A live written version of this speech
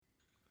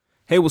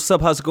Hey, what's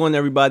up? How's it going,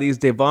 everybody? It's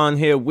Devon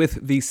here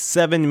with the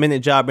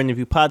 7-Minute Job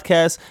Interview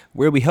Podcast,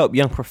 where we help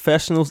young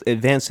professionals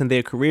advance in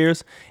their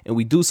careers, and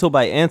we do so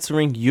by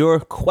answering your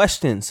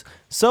questions.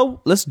 So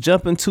let's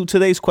jump into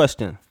today's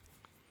question.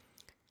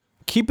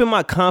 Keeping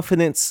my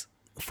confidence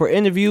for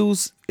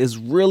interviews is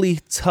really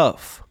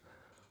tough.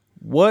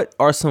 What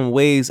are some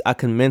ways I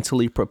can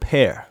mentally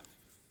prepare?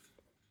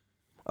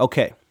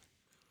 Okay,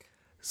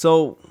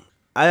 so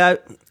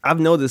I've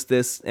noticed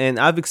this, and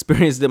I've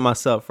experienced it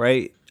myself,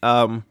 right?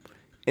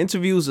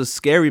 Interviews are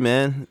scary,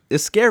 man.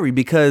 It's scary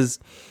because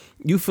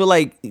you feel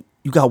like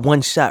you got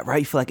one shot, right?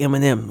 You feel like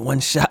Eminem,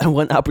 one shot,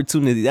 one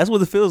opportunity. That's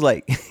what it feels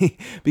like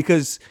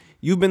because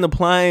you've been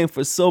applying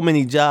for so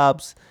many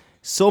jobs,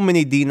 so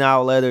many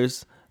denial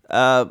letters,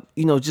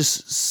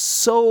 just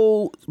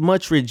so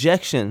much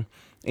rejection.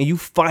 And you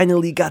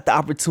finally got the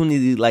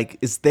opportunity, like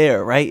it's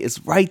there, right? It's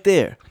right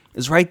there.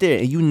 It's right there.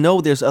 And you know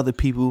there's other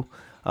people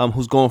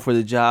who's going for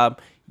the job.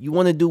 You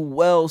want to do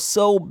well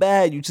so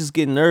bad. You just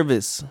get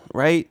nervous,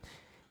 right?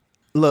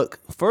 Look,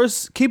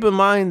 first, keep in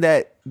mind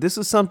that this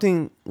is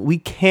something we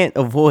can't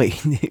avoid.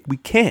 We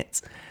can't,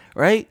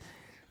 right?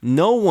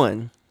 No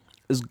one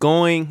is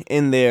going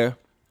in there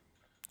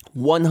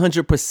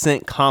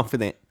 100%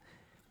 confident,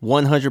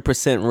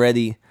 100%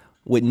 ready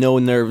with no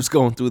nerves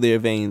going through their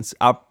veins.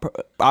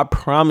 I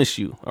promise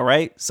you, all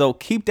right? So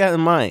keep that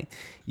in mind.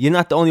 You're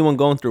not the only one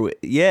going through it.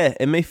 Yeah,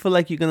 it may feel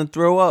like you're going to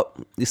throw up.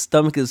 Your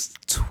stomach is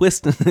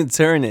twisting and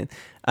turning.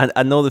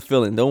 I know the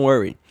feeling. Don't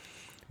worry.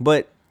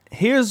 But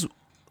here's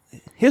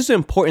the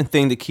important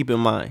thing to keep in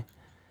mind.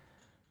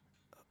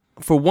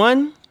 For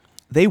one,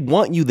 they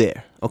want you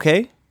there,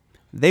 okay?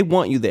 They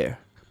want you there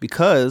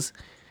because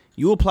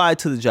you applied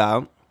to the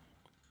job.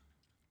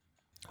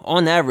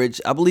 On average,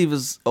 I believe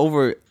it's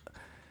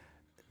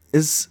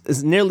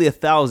nearly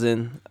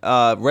 1,000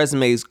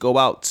 resumes go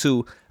out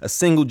to a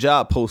single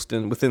job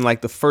posting within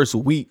like the first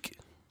week,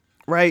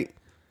 right?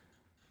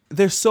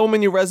 There's so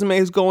many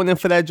resumes going in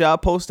for that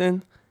job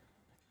posting.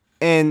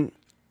 And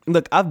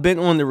look, I've been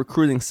on the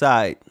recruiting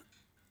side.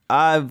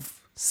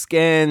 I've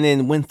scanned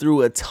and went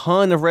through a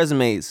ton of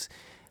resumes,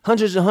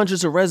 hundreds and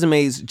hundreds of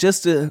resumes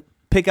just to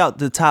pick out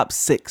the top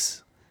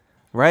 6,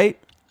 right?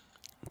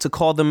 To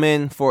call them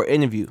in for an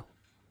interview.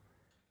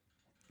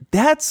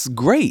 That's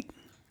great.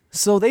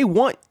 So they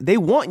want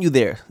you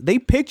there. They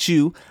picked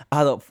you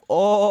out of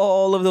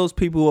all of those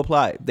people who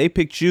applied. They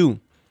picked you.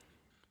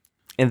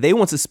 And they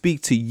want to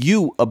speak to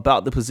you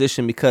about the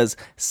position because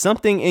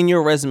something in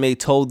your resume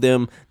told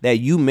them that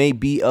you may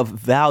be of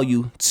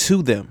value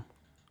to them.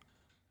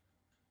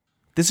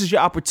 This is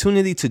your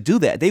opportunity to do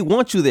that. They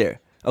want you there,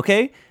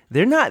 okay?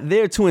 They're not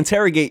there to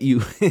interrogate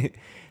you,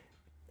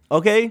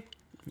 okay?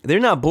 They're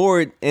not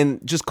bored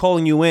and just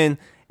calling you in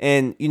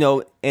and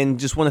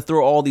just want to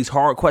throw all these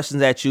hard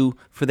questions at you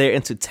for their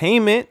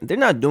entertainment. They're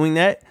not doing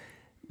that.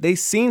 They've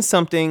seen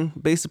something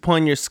based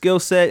upon your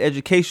skill set,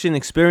 education,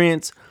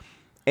 experience,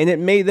 and it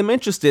made them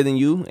interested in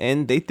you,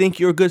 and they think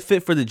you're a good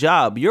fit for the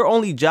job. Your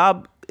only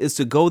job is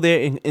to go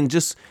there and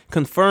just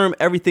confirm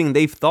everything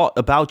they've thought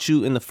about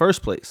you in the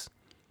first place.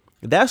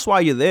 That's why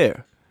you're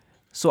there.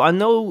 So I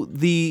know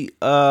the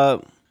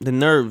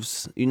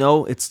nerves,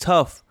 it's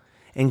tough.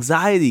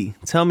 Anxiety,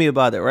 tell me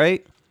about it,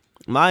 right?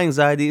 My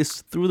anxiety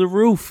is through the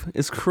roof.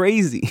 It's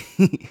crazy.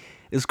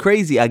 It's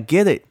crazy. I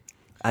get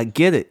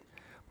it.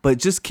 But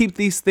just keep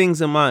these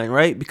things in mind,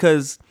 right?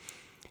 Because,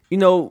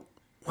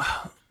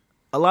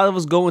 a lot of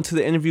us go into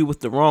the interview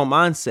with the wrong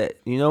mindset.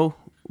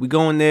 We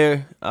go in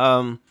there,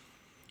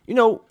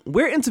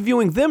 we're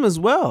interviewing them as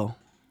well,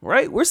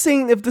 right? We're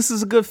seeing if this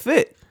is a good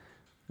fit.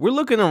 We're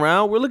looking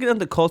around. We're looking at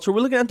the culture. We're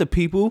looking at the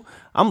people.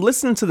 I'm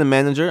listening to the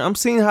manager. I'm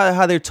seeing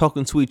how they're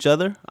talking to each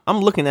other.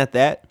 I'm looking at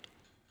that,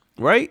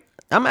 right?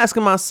 I'm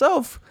asking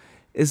myself,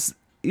 does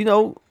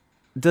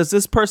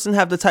this person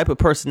have the type of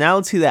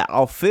personality that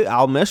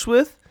I'll mesh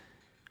with,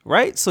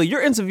 right? So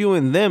you're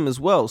interviewing them as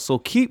well. So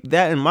keep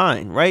that in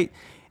mind, right?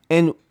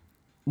 And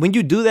when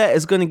you do that,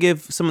 it's going to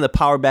give some of the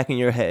power back in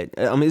your head.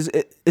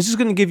 It's just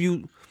going to give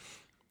you,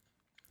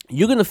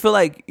 you're going to feel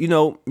like,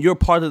 you're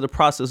part of the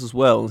process as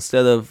well,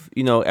 instead of,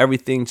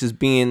 everything just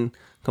being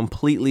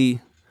completely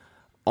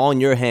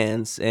on your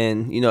hands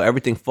and,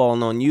 everything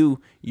falling on you.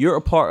 You're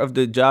a part of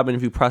the job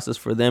interview process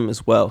for them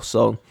as well.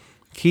 So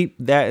keep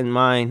that in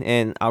mind.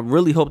 And I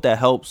really hope that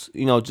helps,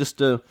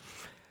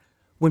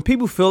 when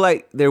people feel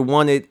like they're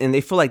wanted and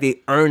they feel like they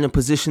earn a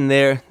position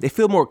there, they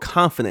feel more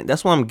confident.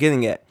 That's what I'm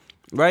getting at,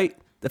 right?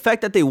 The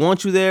fact that they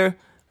want you there,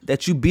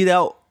 that you beat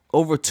out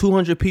over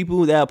 200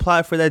 people that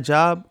applied for that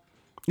job,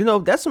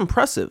 that's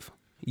impressive.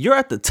 You're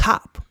at the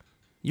top.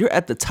 You're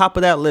at the top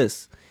of that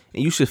list,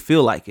 and you should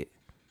feel like it.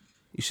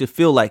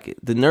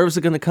 The nerves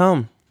are going to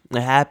come.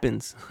 It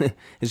happens.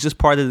 It's just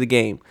part of the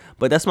game.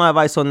 But that's my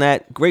advice on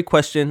that. Great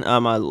question. A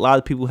lot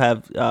of people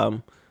have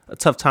a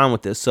tough time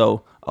with this,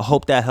 so I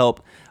hope that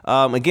helped.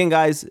 Again,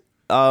 guys,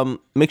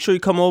 make sure you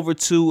come over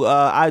to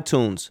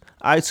iTunes.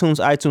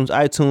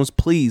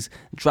 Please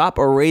drop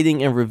a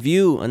rating and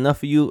review. Enough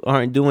of you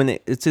aren't doing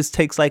it. It just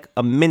takes like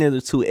a minute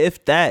or two,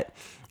 if that.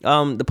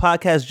 The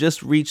podcast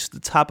just reached the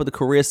top of the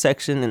career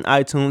section in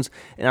iTunes,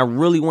 and I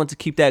really want to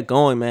keep that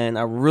going, man.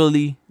 I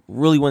really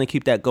want to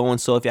keep that going.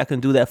 So if y'all can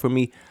do that for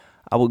me,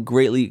 I would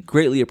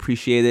greatly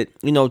appreciate it.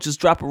 Just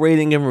drop a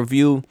rating and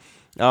review.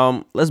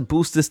 Let's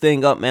boost this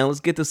thing up, man.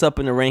 Let's get this up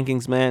in the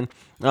rankings, man.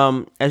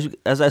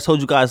 As I told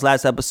you guys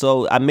last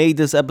episode, I made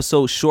this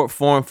episode short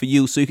form for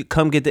you so you could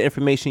come get the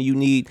information you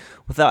need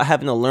without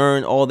having to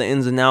learn all the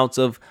ins and outs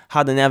of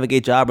how to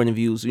navigate job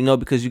interviews,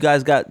 because you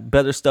guys got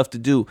better stuff to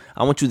do.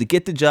 I want you to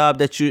get the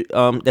job I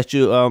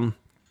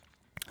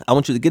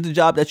want you to get the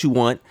job that you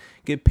want,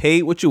 get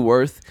paid what you're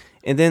worth,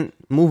 and then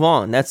move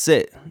on. That's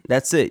it.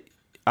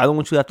 I don't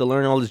want you to have to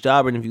learn all this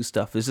job interview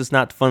stuff. It's just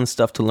not fun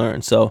stuff to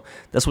learn. So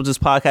that's what this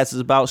podcast is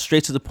about.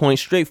 Straight to the point,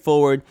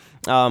 straightforward.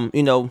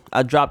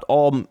 I dropped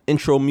all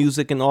intro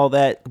music and all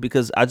that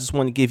because I just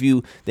want to give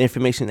you the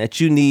information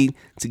that you need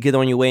to get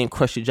on your way and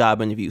crush your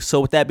job interview. So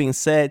with that being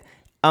said,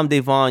 I'm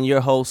Davon,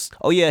 your host.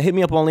 Oh yeah, hit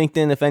me up on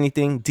LinkedIn if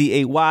anything.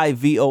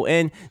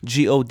 DayvonGoddard.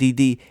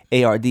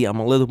 I'm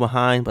a little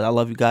behind, but I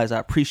love you guys. I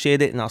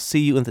appreciate it, and I'll see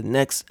you in the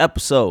next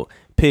episode.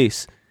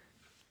 Peace.